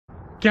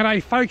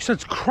G'day folks,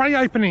 it's cray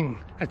opening.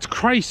 It's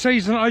cray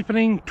season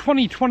opening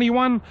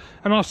 2021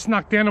 and I've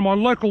snuck down to my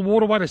local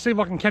waterway to see if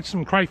I can catch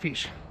some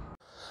crayfish.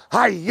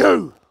 Hey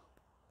you!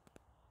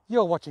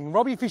 You're watching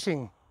Robbie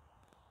Fishing.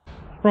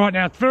 Right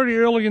now, it's very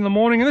early in the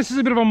morning and this is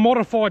a bit of a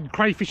modified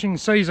cray fishing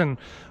season.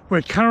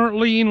 We're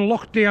currently in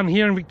lockdown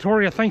here in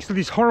Victoria thanks to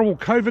this horrible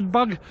COVID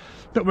bug,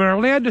 but we're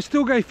allowed to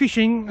still go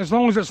fishing as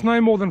long as it's no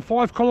more than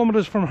 5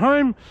 kilometres from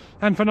home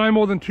and for no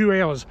more than 2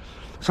 hours.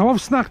 So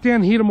I've snuck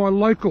down here to my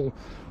local.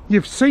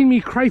 You've seen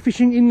me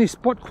crayfishing in this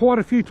spot quite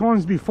a few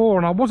times before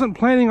and I wasn't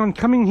planning on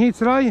coming here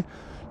today,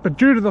 but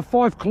due to the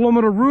 5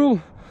 kilometre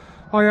rule,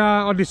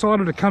 I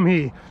decided to come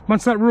here.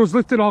 Once that rule's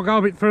lifted, I'll go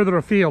a bit further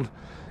afield.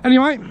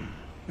 Anyway,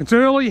 it's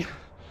early,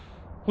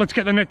 let's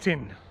get the nets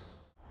in.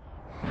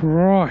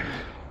 Right,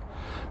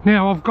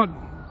 now I've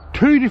got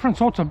 2 different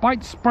sorts of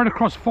baits spread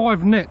across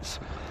 5 nets.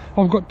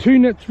 I've got 2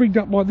 nets rigged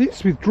up like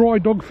this with dry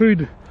dog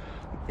food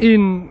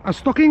in a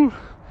stocking,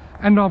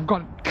 and I've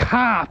got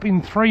carp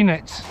in 3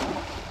 nets.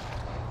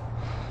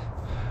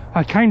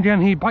 I came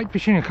down here bait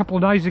fishing a couple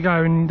of days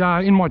ago and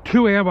in my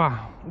 2-hour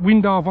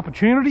window of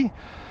opportunity,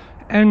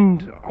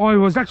 and I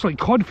was actually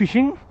cod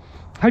fishing,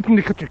 hoping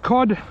to catch a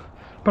cod,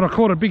 but I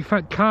caught a big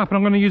fat carp and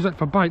I'm going to use that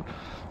for bait.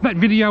 That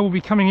video will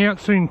be coming out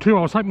soon too.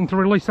 I was hoping to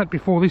release that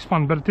before this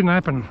one, but it didn't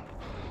happen.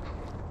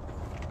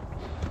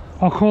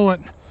 I'll call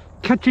it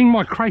catching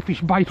my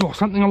crayfish bait or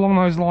something along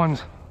those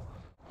lines.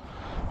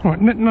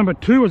 Right, net number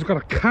 2 has got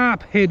a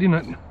carp head in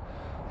it.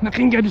 And I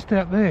can go just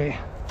out there.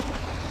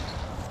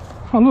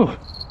 Oh look.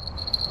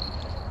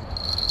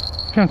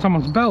 Found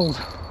someone's bells.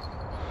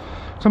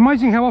 It's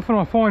amazing how often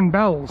I find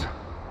bells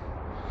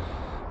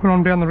when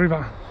I'm down the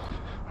river.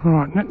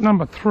 Right, net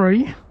number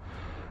 3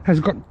 has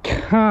got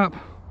carp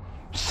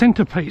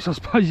centerpiece, I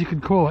suppose you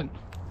could call it.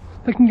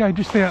 They can go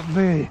just out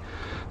there.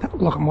 That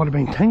looked like it might have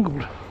been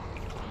tangled.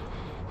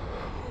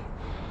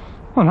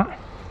 Oh no.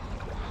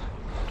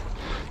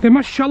 They're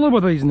much shallower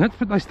these nets,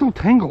 but they still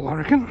tangle, I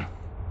reckon.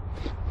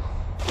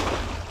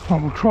 Oh,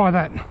 we'll try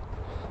that.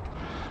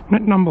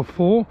 Net number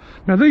 4.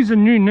 Now these are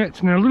new nets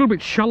and they're a little bit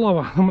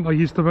shallower than what they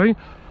used to be.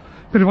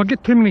 But if I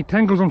get too many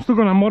tangles, I'm still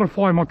going to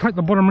modify them. I'll take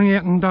the bottom ring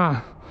out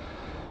and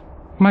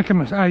make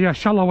them a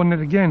shallower net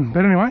again.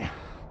 But anyway,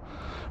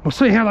 we'll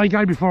see how they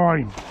go before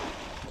I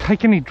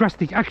take any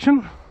drastic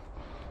action.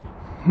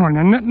 Right,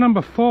 now net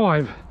number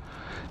 5.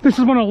 This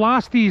is one of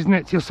last year's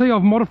nets. You'll see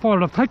I've modified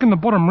it. I've taken the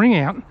bottom ring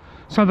out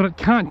so that it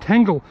can't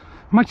tangle.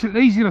 Makes it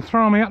easier to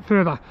throw them out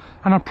further.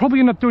 And I'll probably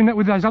end up doing that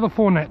with those other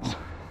 4 nets.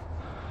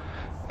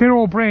 They're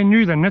all brand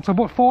new then nets. I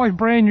bought 5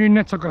 brand new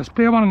nets. I've got a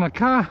spare one in the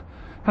car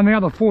and the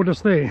other 4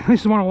 just there.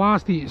 This is one of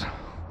last year's.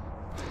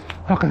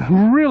 I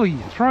can really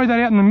throw that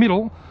out in the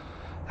middle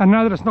and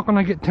know that it's not going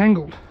to get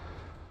tangled.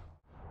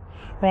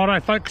 Righto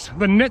folks,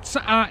 the nets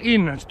are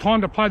in. It's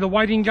time to play the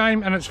waiting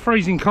game and it's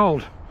freezing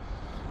cold.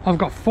 I've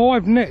got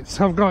 5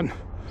 nets. I've got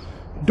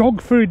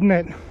dog food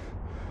net.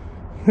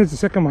 There's the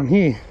second one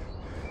here.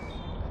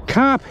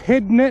 Carp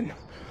head net,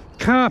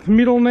 carp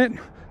middle net,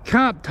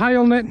 carp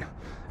tail net,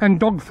 and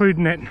dog food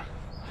net.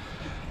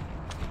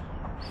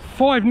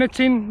 5 nets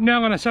in. Now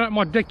I'm going to set up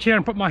my deck chair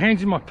and put my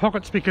hands in my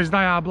pockets because they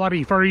are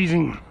bloody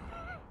freezing.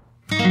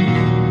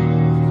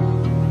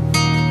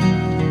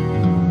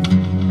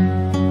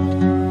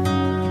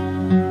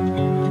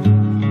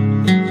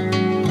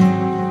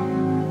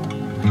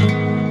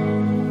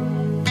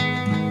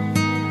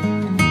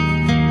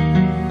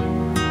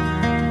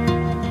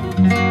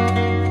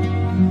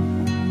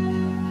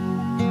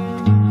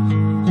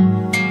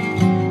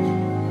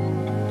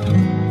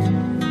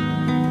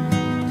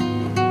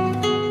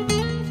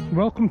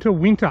 Welcome to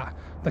winter.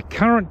 The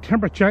current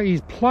temperature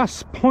is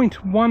plus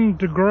 0.1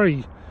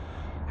 degree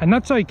and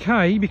that's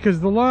okay because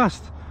the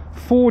last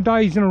 4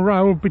 days in a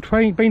row have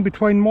been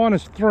between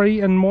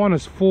 -3 and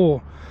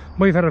 -4.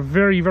 We've had a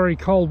very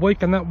cold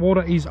week and that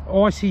water is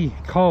icy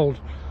cold.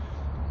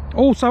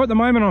 Also at the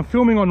moment I'm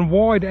filming on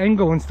wide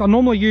angle and I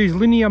normally use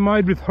linear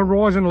mode with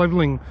horizon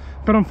leveling,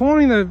 but I'm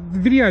finding the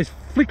video's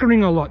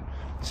flickering a lot.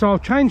 So I'll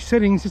change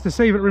settings just to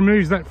see if it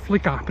removes that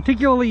flicker,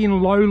 particularly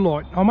in low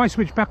light. I may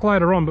switch back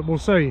later on, but we'll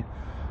see.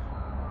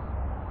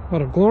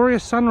 What a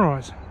glorious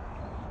sunrise.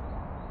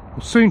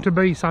 Soon to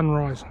be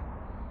sunrise.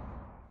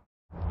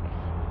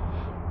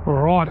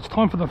 Alright, it's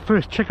time for the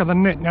first check of the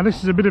net. Now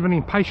this is a bit of an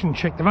impatient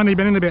check. They've only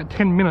been in about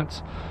 10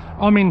 minutes.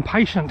 I'm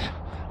impatient.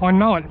 I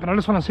know it, but I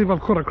just want to see if I've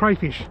caught a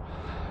crayfish.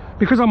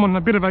 Because I'm on a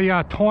bit of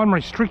a time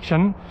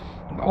restriction,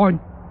 I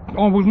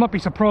will not be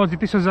surprised if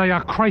this is a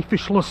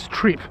crayfishless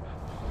trip.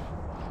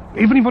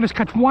 Even if I just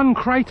catch 1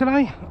 cray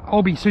today,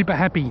 I'll be super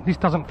happy. This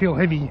doesn't feel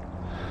heavy.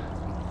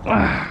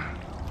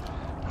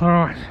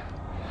 Alright,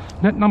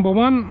 net number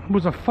 1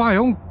 was a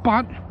fail,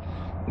 but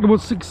it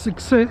was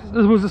success.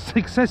 It was a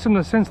success in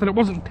the sense that it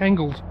wasn't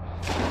tangled.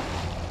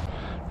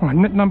 Alright,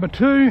 net number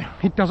 2,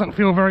 it doesn't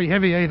feel very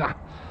heavy either,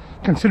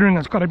 considering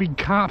it's got a big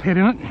carp head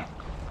in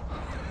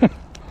it.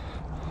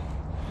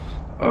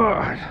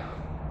 Alright.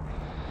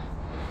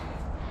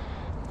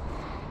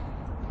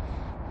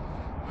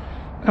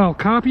 El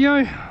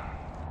Carpio.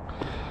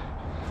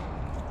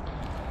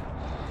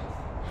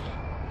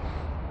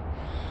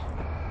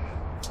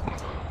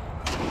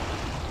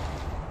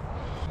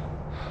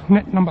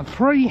 Net number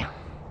 3.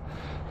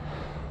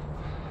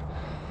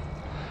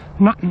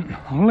 Nothing.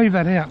 I'll leave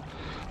that out.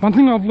 One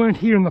thing I've learned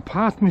here in the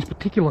past in this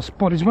particular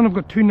spot is when I've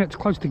got two nets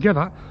close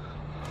together,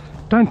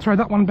 don't throw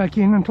that one back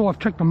in until I've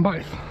checked them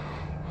both.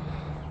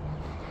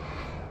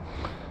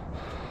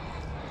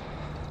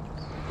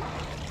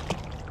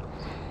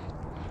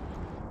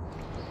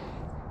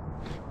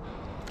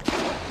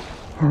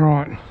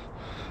 Alright,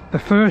 the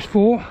first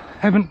 4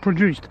 haven't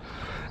produced,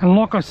 and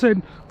like I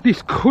said,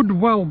 this could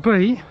well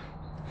be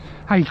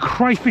a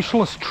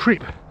crayfishless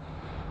trip.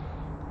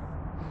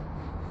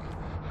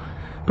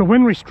 But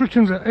when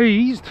restrictions are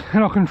eased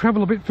and I can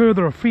travel a bit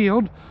further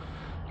afield,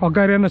 I'll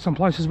go down to some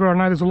places where I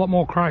know there's a lot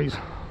more crays.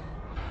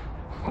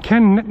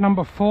 Can net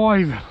number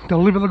 5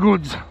 deliver the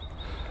goods?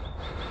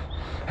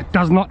 It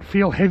does not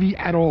feel heavy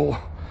at all.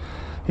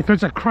 If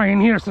there's a cray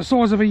in here, it's the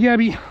size of a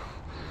yabby.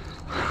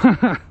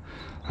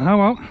 Oh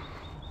well,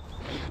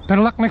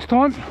 better luck next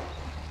time.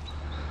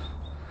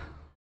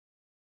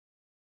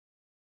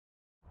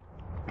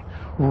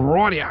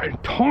 Rightio,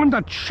 time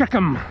to check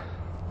them.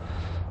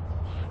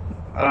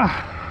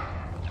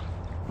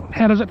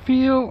 How does it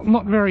feel?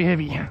 Not very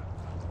heavy.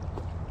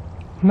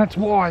 And that's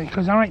why,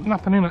 because there ain't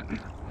nothing in it.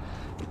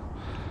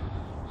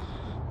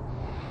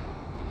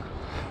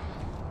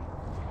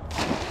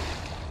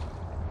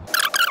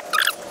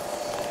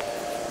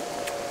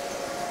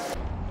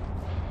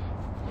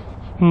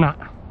 Nah.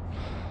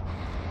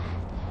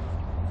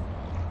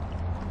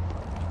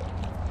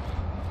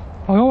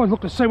 I always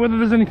look to see whether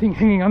there's anything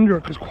hanging under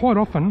it, because quite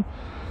often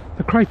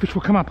the crayfish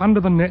will come up under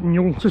the net and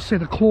you'll just see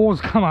the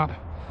claws come up.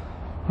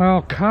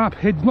 Well, carp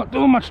head's not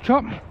doing much,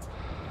 chop.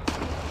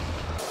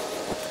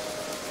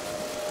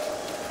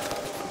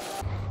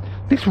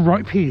 This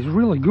rope here is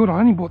really good. I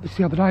only bought this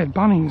the other day at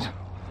Bunnings.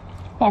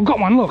 Oh, I've got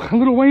one, look, a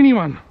little weeny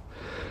one.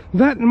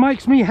 That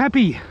makes me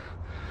happy.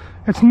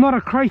 It's not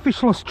a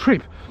crayfishless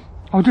trip.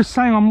 I was just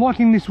saying I'm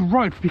liking this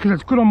rope because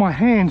it's good on my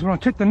hands when I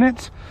check the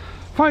nets.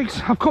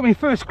 Folks, I've caught my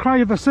first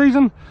cray of the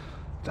season.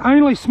 It's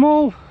only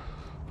small,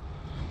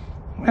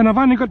 and I've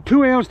only got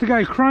 2 hours to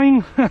go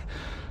craying.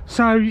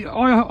 So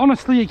I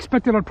honestly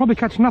expected I'd probably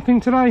catch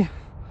nothing today,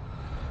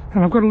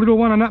 and I've got a little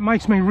one, and that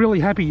makes me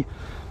really happy.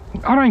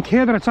 I don't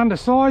care that it's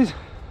undersized.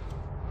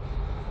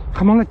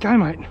 Come on, let go,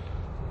 mate.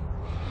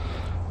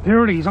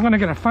 There it is. I'm going to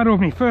get a photo of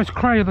my first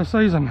cray of the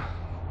season.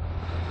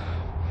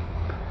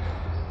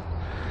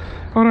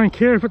 I don't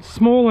care if it's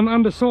small and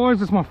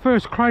undersized, it's my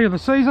first cray of the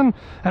season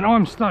and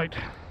I'm stoked.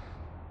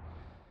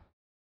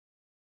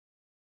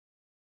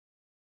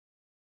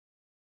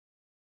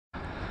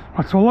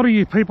 Right, so a lot of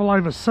you people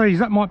overseas,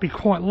 that might be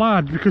quite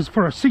large, because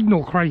for a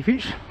signal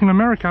crayfish in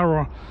America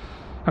or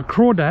a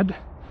crawdad,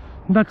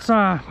 that's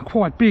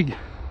quite big.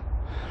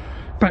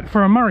 But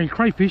for a Murray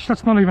crayfish,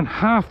 that's not even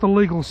half the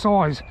legal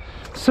size.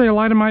 See you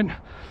later, mate.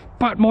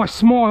 But my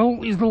smile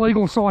is the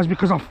legal size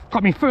because I've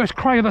got my first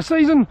cray of the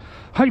season.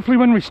 Hopefully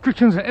when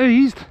restrictions are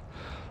eased,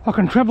 I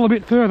can travel a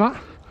bit further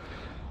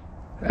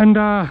and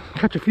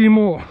catch a few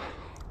more.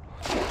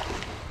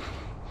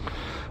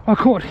 I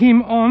caught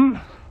him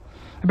on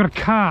a bit of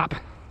carp.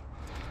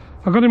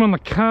 I got him on the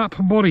carp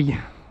body.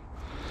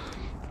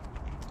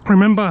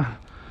 Remember,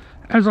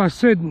 as I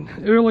said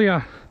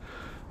earlier,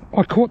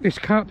 I caught this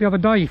carp the other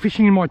day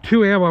fishing in my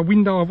 2-hour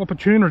window of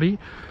opportunity,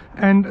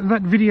 and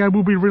that video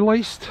will be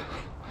released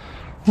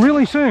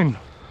really soon.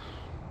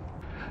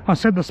 I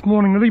said this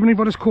morning that even if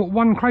I just caught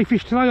one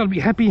crayfish today, I'd be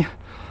happy.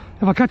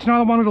 If I catch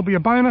another one, it'll be a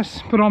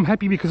bonus, but I'm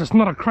happy because it's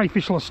not a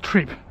crayfishless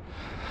trip.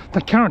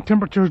 The current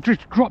temperature has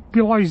just dropped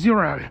below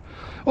 0.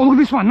 Oh, look at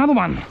this one, another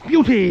one.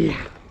 Beauty.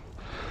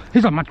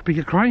 He's a much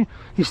bigger cray.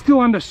 He's still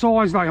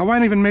undersized though. I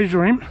won't even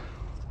measure him,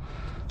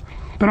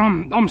 but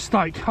I'm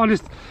stoked.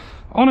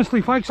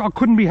 Honestly folks, I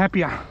couldn't be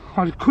happier.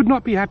 I could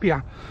not be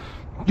happier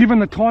given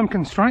the time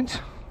constraints.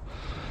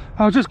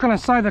 I was just going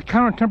to say the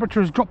current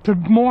temperature has dropped to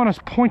minus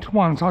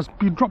 0.1, so it's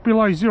dropped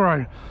below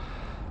 0.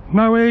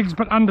 No eggs,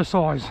 but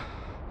undersized.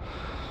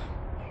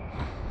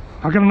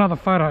 I'll get another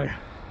photo.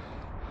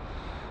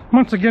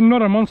 Once again,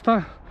 not a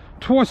monster.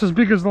 Twice as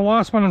big as the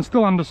last one and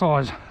still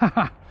undersized.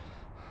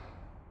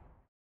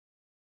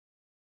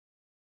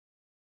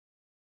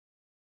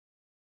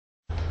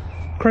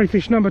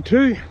 Crayfish number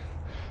 2.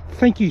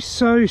 Thank you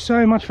so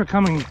much for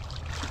coming.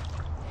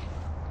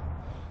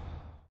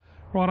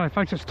 Righto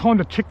folks, it's time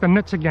to check the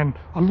nets again.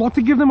 I'd like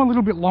to give them a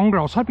little bit longer.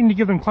 I was hoping to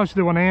give them closer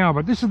to an hour,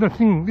 but this is the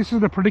thing, this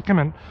is the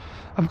predicament.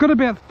 I've got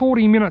about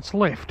 40 minutes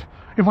left.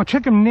 If I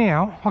check them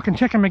now, I can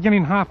check them again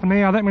in half an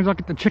hour. That means I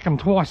get to check them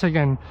twice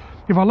again.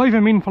 If I leave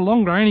them in for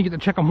longer, I only get to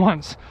check them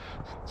once.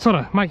 Sort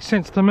of makes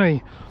sense to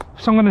me.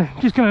 So I'm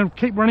just going to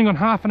keep running on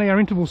half an hour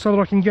intervals so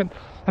that I can get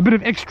a bit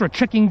of extra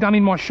checking done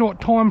in my short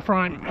time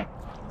frame.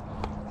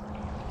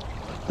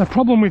 The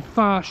problem with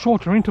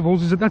shorter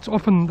intervals is that that's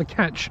often the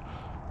catch.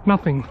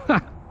 Nothing.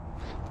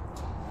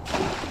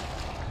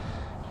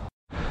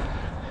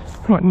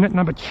 Right, net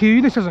number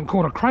 2. This hasn't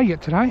caught a cray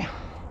yet today,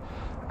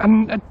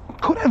 and it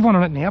could have one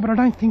on it now, but I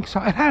don't think so.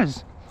 It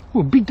has.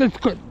 Oh, that's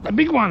got a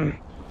big one,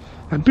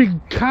 a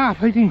big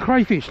carp eating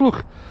crayfish.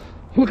 Look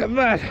at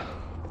that.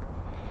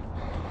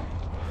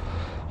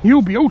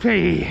 You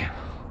beauty.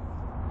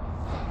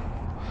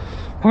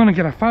 I'm going to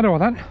get a photo of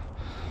that.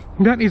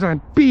 That is a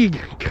big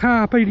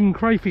carp eating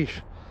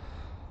crayfish.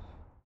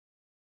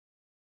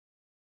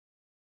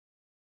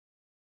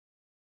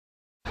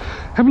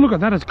 Have a look at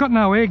that, it's got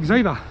no eggs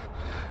either.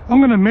 I'm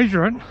going to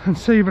measure it and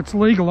see if it's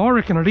legal. I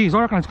reckon it is.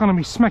 I reckon it's going to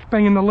be smack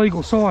bang in the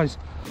legal size.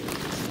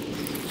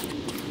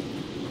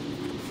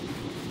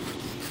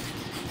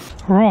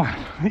 Right,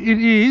 it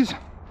is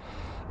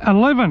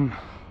 11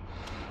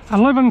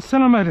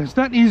 centimetres.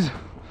 That is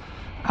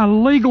a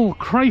legal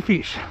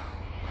crayfish.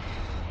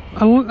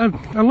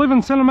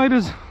 11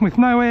 centimetres with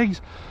no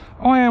eggs.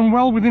 I am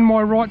well within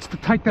my rights to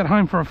take that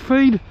home for a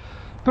feed,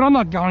 but I'm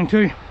not going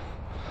to.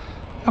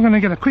 I'm going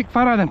to get a quick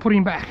photo then put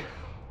him back.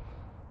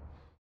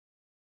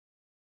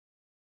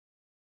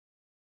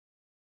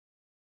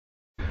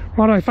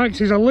 Righto folks,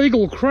 he's a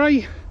legal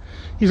cray.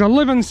 He's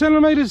 11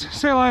 centimetres.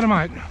 See you later,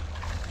 mate.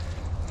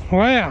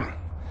 Wow.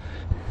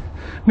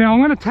 Now I'm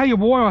going to tell you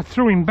why I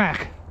threw him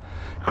back.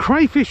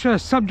 Crayfish are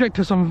subject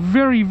to some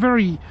very,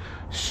 very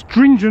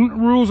stringent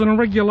rules and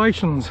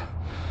regulations.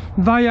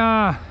 They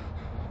are,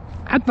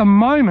 at the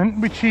moment,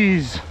 which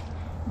is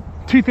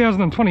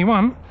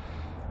 2021,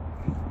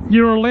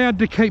 you're allowed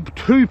to keep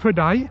 2 per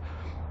day.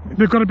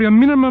 They've got to be a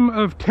minimum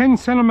of 10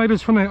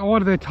 centimetres from their eye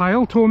to their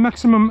tail to a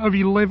maximum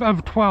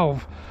of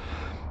 12.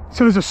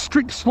 So there's a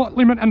strict slot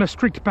limit and a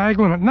strict bag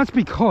limit, and that's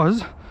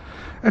because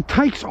it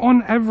takes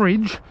on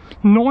average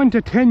 9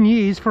 to 10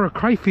 years for a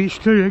crayfish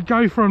to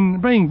go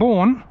from being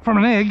born from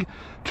an egg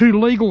to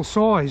legal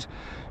size.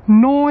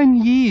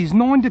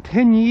 9 to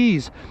 10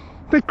 years.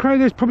 That cray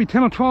there's probably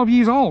 10 or 12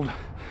 years old.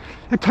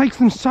 It takes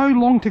them so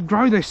long to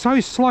grow, they're so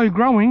slow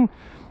growing,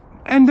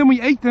 and then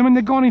we eat them and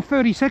they're gone in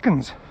 30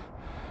 seconds.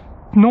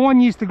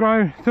 9 years to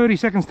grow, 30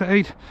 seconds to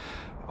eat.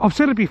 I've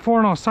said it before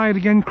and I'll say it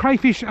again,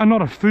 crayfish are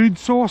not a food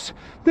source.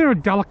 They're a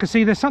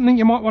delicacy. They're something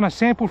you might want to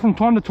sample from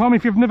time to time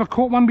if you've never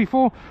caught one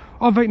before.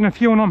 I've eaten a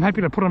few and I'm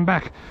happy to put them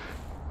back.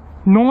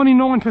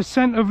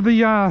 99% of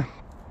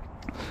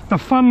the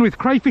fun with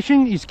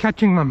crayfishing is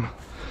catching them.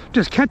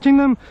 Just catching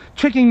them,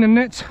 checking the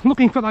nets,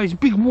 looking for those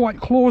big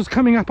white claws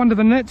coming up under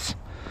the nets,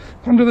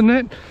 under the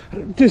net.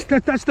 Just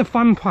that's the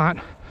fun part.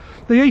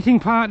 The eating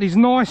part is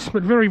nice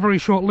but very, very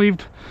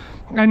short-lived,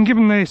 and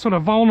given they're sort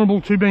of vulnerable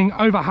to being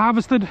over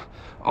harvested,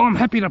 I'm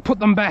happy to put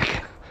them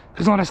back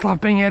because I just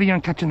love being out here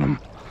and catching them.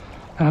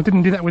 And I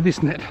didn't do that with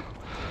this net.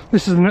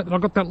 This is the net that I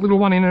got that little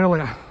one in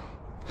earlier.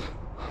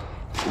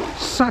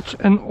 Such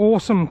an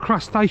awesome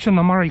crustacean,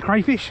 the Murray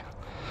crayfish.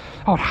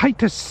 I'd hate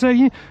to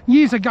see,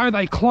 years ago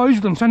they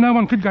closed them so no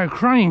one could go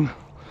craying.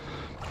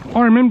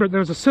 I remember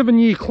there was a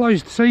 7-year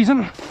closed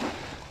season,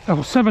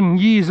 or 7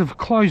 years of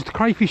closed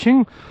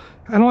crayfishing,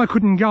 and I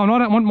couldn't go, and I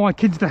don't want my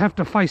kids to have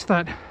to face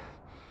that.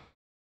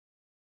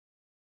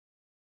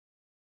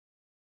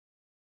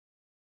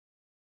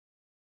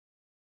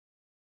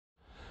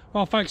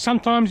 Well folks,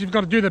 sometimes you've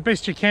got to do the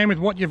best you can with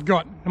what you've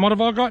got. And what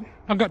have I got?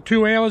 I've got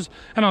 2 hours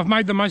and I've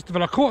made the most of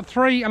it. I caught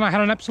 3 and I had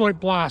an absolute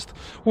blast.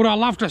 Would I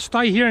love to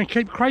stay here and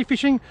keep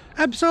crayfishing?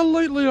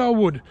 Absolutely I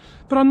would.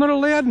 But I'm not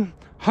allowed.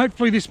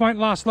 Hopefully this won't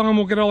last long and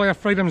we'll get all our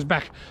freedoms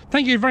back.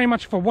 Thank you very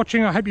much for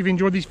watching. I hope you've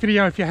enjoyed this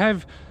video. If you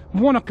have,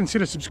 why not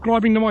consider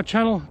subscribing to my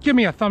channel? Give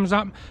me a thumbs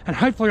up and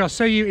hopefully I'll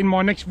see you in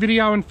my next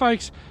video. And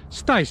folks,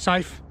 stay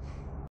safe.